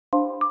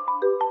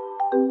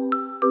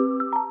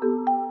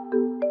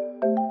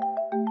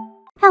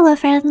Hello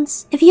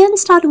friends! If you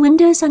installed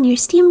Windows on your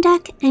Steam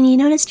Deck and you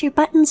noticed your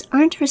buttons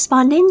aren't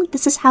responding,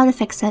 this is how to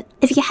fix it.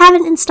 If you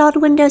haven't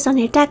installed Windows on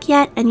your deck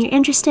yet and you're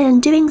interested in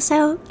doing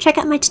so, check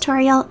out my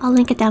tutorial, I'll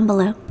link it down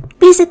below.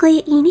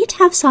 Basically, you need to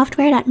have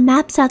software that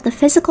maps out the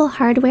physical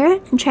hardware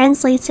and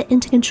translates it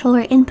into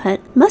controller input.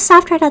 Most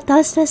software that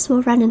does this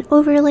will run an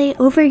overlay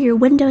over your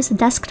Windows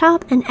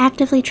desktop and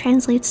actively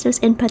translates those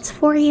inputs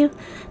for you,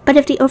 but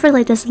if the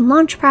overlay doesn't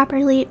launch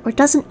properly or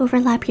doesn't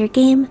overlap your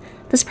game,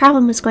 this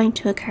problem is going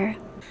to occur.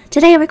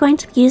 Today we're going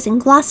to be using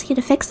GlosSI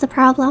to fix the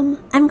problem.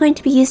 I'm going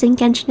to be using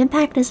Genshin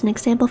Impact as an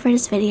example for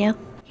this video.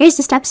 Here's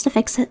the steps to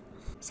fix it.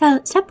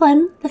 So, step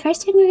 1, the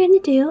first thing we're going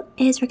to do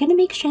is we're going to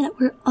make sure that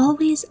we're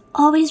always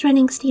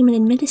running Steam in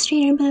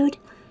administrator mode.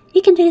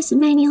 You can do this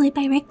manually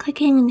by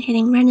right-clicking and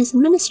hitting Run as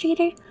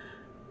Administrator,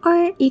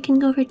 or you can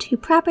go over to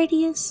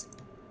Properties,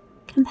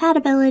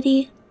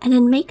 Compatibility, and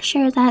then make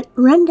sure that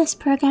Run this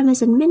program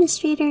as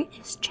Administrator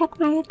is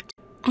checkmarked,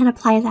 and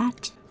apply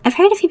that. I've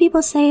heard a few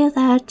people say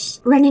that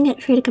running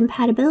it through the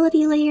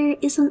compatibility layer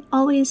isn't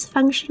always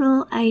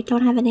functional. I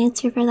don't have an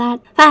answer for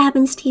that. If that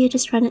happens to you,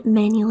 just run it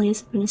manually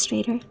as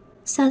administrator.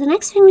 So the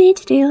next thing we need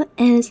to do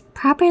is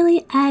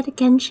properly add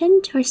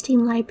Genshin to our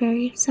Steam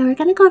library. So we're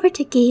going to go over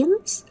to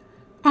Games,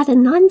 add a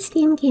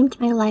non-Steam game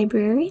to my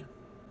library,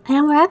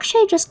 and we're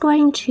actually just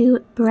going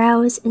to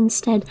browse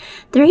instead.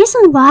 The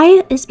reason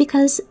why is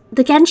because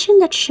the Genshin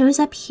that shows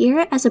up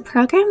here as a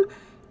program,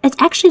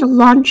 it's actually the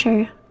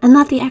launcher and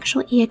not the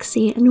actual exe,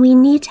 and we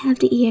need to have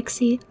the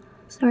exe.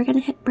 So we're going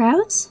to hit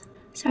browse.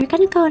 So we're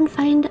going to go and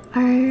find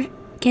our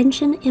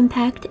Genshin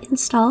Impact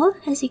install.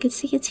 As you can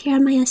see, it's here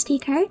on my SD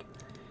card.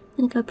 I'm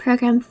going to go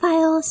Program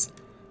Files,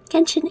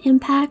 Genshin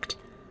Impact.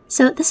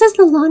 So this is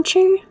the launcher.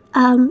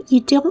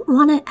 You don't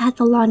want to add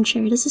the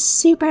launcher. This is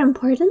super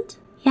important.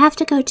 You have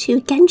to go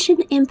to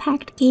Genshin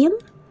Impact Game,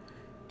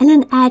 and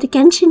then add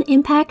Genshin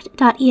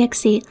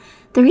Impact.exe.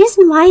 The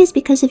reason why is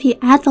because if you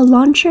add the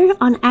launcher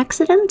on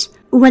accident,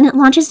 when it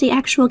launches the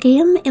actual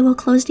game, it will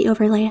close the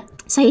overlay.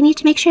 So you need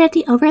to make sure that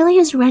the overlay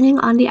is running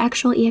on the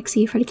actual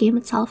exe for the game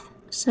itself.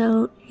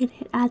 So you're going to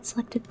hit Add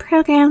Selected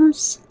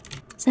Programs.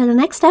 So the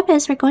next step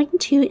is we're going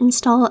to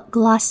install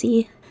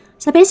GlosSI.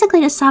 So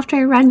basically the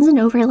software runs an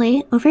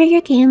overlay over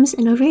your games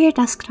and over your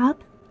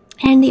desktop,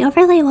 and the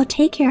overlay will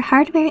take your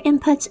hardware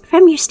inputs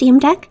from your Steam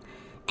Deck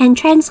and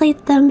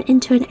translate them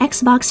into an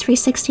Xbox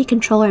 360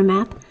 controller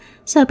map.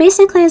 So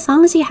basically, as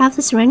long as you have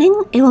this running,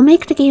 it will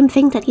make the game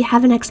think that you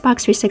have an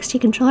Xbox 360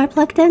 controller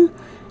plugged in,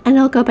 and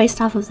it'll go based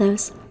off of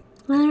those.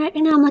 Well, right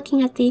now I'm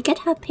looking at the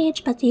GitHub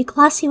page, but the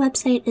GlosSI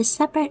website is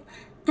separate.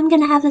 I'm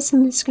going to have this in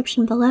the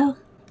description below.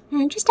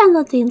 And just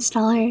download the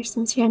installer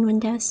since you're on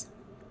Windows.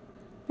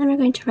 Then we're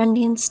going to run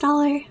the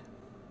installer.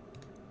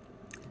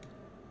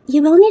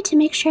 You will need to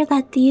make sure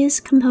that these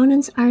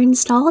components are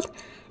installed.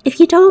 If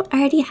you don't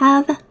already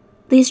have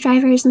these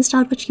drivers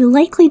installed, which you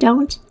likely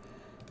don't,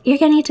 you're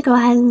going to need to go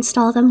ahead and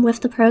install them with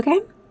the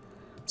program.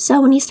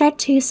 So when you start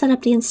to set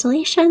up the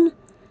installation,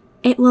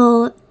 it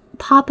will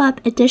pop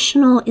up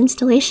additional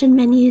installation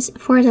menus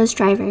for those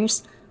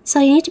drivers.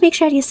 So you need to make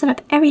sure that you set up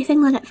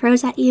everything that it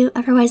throws at you,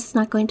 otherwise it's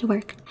not going to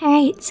work.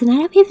 Alright, so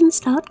now that we've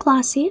installed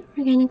GlosSI,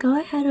 we're going to go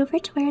ahead over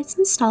to where it's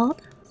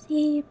installed.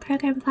 See,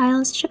 Program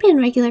Files, it should be in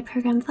regular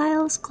Program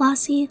Files,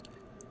 GlosSI.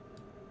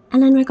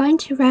 And then we're going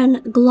to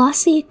run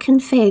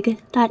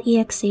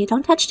Glossiconfig.exe.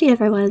 Don't touch the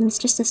other ones,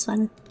 just this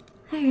one.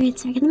 Alright,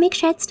 so we're going to make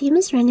sure that Steam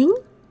is running.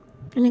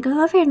 We're going to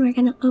go over and we're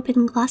going to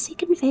open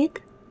Glossiconfig.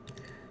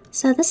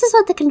 So this is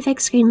what the config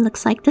screen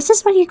looks like. This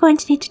is what you're going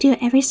to need to do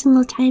every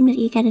single time that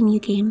you get a new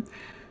game.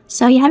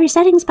 So you have your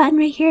settings button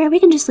right here. We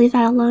can just leave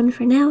that alone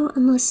for now,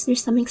 unless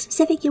there's something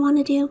specific you want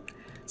to do,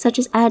 such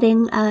as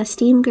adding a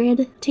Steam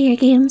grid to your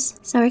games.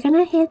 So we're going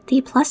to hit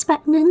the plus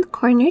button in the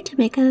corner to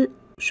make a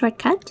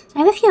shortcut. I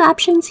have a few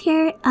options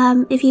here.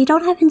 If you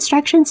don't have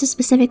instructions to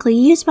specifically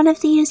use one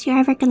of these, you're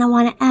ever going to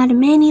want to add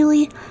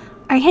manually,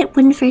 or hit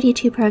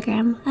Win32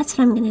 program. That's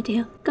what I'm going to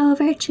do. Go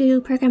over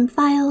to Program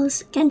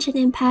Files, Genshin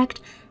Impact,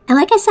 and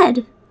like I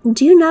said,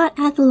 do not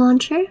add the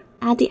launcher,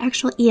 add the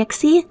actual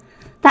exe.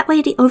 That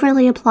way the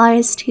overlay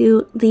applies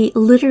to the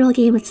literal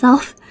game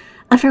itself.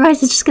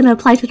 Otherwise it's just going to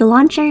apply to the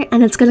launcher,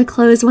 and it's going to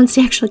close once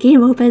the actual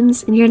game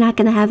opens, and you're not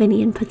going to have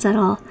any inputs at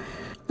all.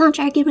 Launch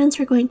arguments,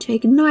 we're going to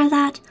ignore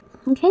that.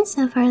 Okay,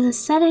 so for the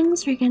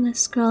settings, we're going to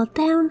scroll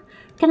down.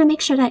 We're going to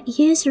make sure that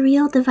Use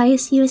Real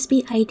Device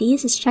USB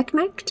IDs is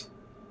checkmarked.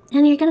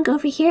 And you're going to go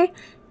over here.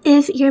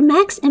 If your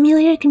max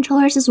emulator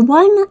controllers is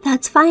 1,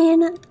 that's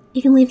fine.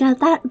 You can leave it at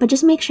that, but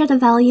just make sure the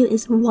value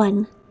is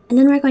 1. And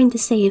then we're going to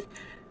save.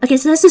 Okay,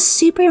 so this is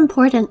super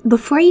important.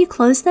 Before you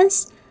close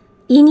this,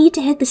 you need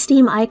to hit the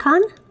Steam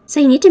icon. So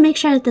you need to make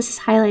sure that this is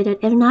highlighted.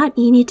 If not,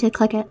 you need to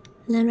click it.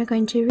 And then we're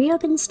going to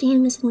reopen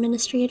Steam as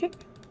administrator.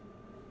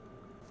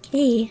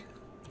 Okay.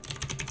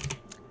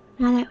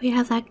 Now that we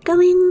have that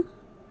going,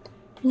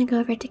 I'm going to go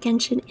over to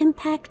Genshin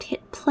Impact,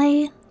 hit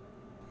play.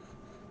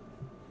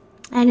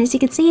 And as you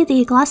can see,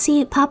 the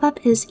GlosSI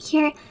pop-up is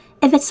here.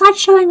 If it's not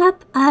showing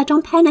up,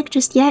 don't panic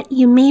just yet.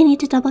 You may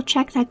need to double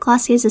check that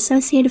GlosSI is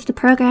associated with the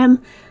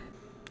program.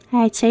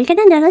 Alright, so you're going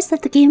to notice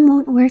that the game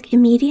won't work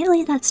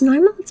immediately. That's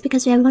normal. It's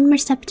because we have one more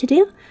step to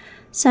do.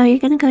 So you're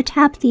going to go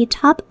tap the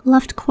top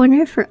left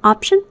corner for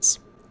options.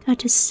 Go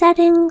to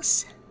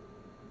settings.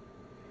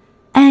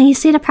 And you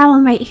see the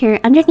problem right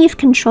here. Underneath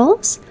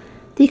controls,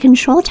 the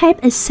control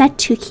type is set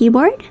to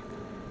keyboard.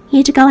 You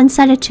need to go and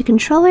set it to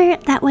controller.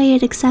 That way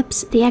it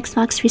accepts the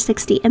Xbox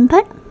 360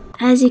 input.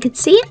 As you can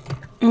see,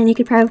 and you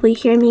could probably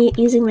hear me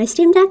using my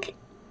Steam Deck,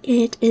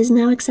 it is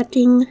now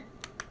accepting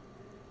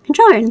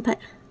controller input.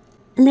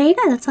 And there you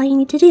go, that's all you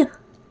need to do.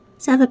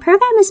 So if a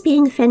program is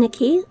being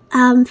finicky,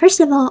 first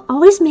of all,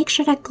 always make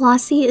sure that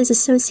GlosSI is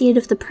associated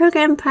with the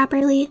program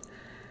properly,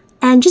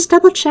 and just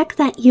double check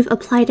that you've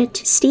applied it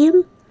to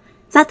Steam.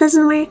 If that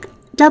doesn't work,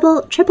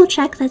 triple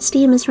check that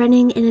Steam is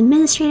running in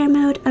administrator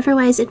mode,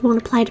 otherwise it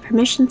won't apply to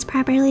permissions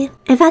properly.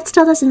 If that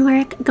still doesn't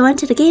work, go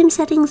into the game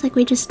settings like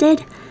we just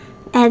did,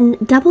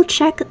 and double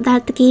check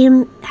that the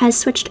game has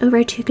switched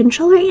over to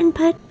controller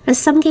input, because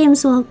some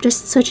games will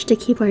just switch to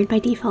keyboard by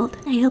default.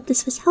 I hope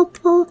this was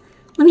helpful.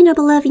 Let me know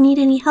below if you need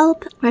any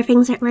help, or if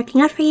things aren't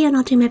working out for you, and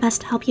I'll do my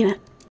best to help you out.